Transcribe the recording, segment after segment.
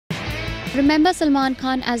Remember Salman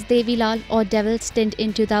Khan as Devilal or Devil stint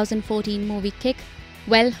in 2014 movie Kick?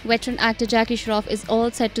 Well, veteran actor Jackie Shroff is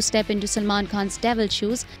all set to step into Salman Khan's devil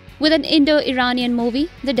shoes with an Indo-Iranian movie,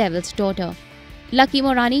 The Devil's Daughter. Lucky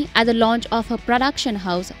Morani, at the launch of her production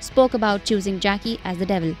house, spoke about choosing Jackie as the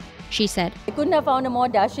devil. She said, I couldn't have found a more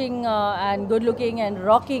dashing and good-looking and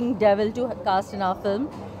rocking devil to cast in our film.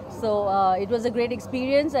 So it was a great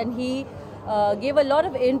experience, and he gave a lot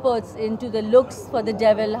of inputs into the looks for the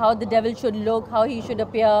devil, how the devil should look, how he should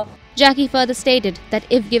appear. Jackie further stated that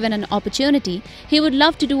if given an opportunity, he would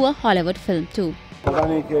love to do a Hollywood film too. पता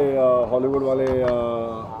नहीं कि Hollywood वाले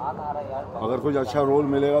अगर कुछ अच्छा role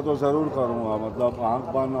मिलेगा तो ज़रूर करूँगा, मतलब आँख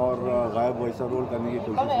बंद और गायब वैसा रोल करने की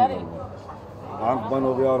कोशिश नहीं करूँगा। आँख बंद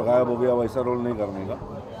हो गया और गायब हो गया वैसा रोल नहीं करने का,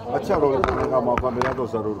 अच्छा रोल करने का मौका मिला तो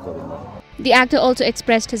ज़रूर करूँगा। The actor also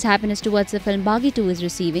expressed his happiness towards the film Baghi 2 is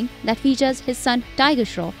receiving, that features his son Tiger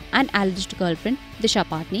Shroff and alleged girlfriend Disha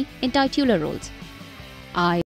Patni in titular roles.